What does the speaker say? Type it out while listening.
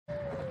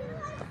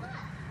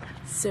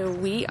So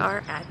we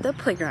are at the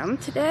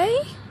playground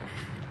today,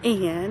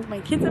 and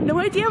my kids have no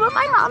idea, but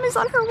my mom is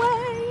on her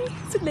way.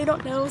 So they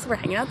don't know, so we're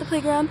hanging out at the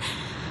playground,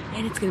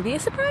 and it's gonna be a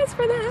surprise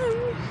for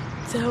them.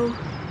 So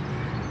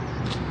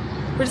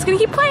we're just gonna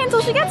keep playing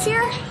until she gets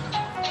here.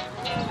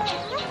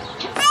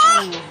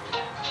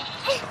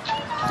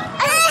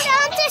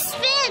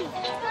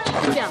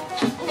 Sit down.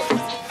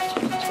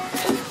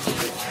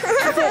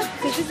 That's it.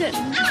 This is it.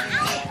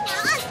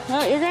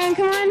 Oh, you're going,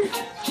 come on.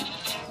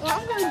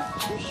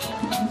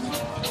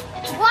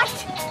 What?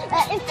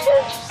 It's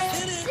too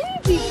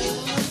sleepy.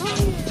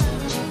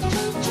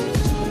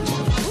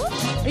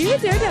 Are you a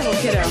daredevil,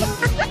 kiddo?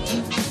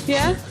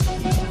 Yeah?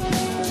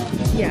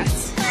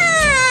 Yes.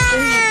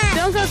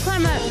 Don't go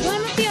climb up.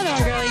 Climb up the other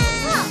one, girlie.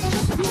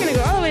 You're gonna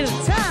go all the way to the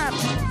top.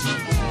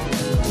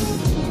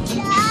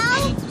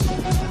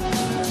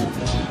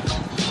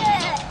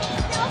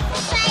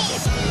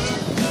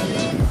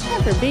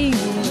 Not for baby.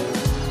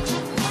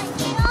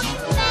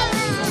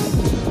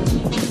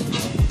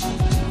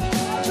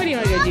 What do you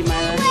want to go do, Mila? You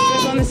want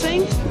to go on the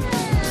swing?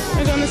 Want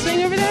to go on the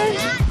swing over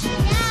there?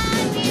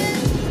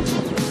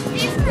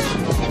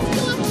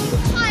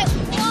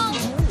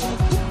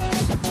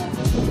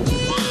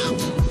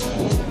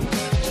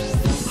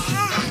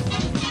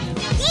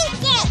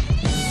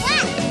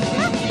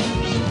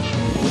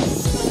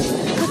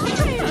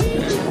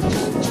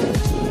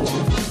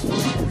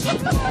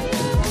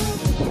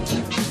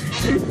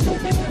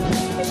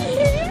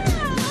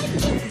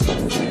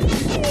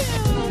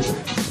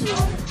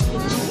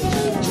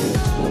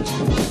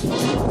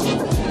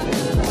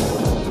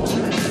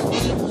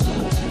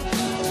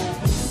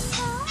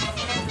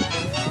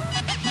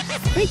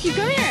 Mickey,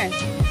 come here.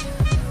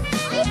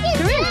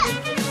 Come here.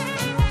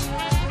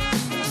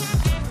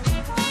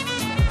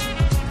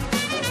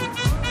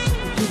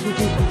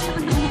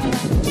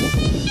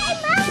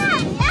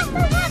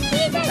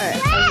 Alright,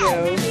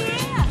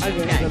 I'll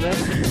go handle this.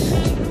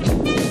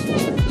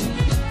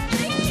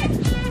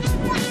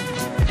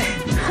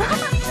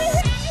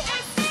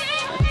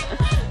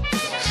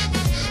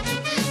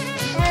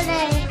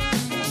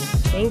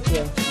 Thank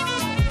you.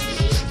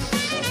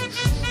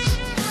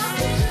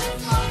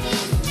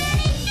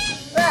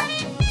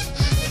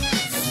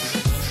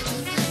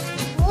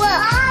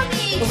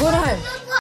 Hold on.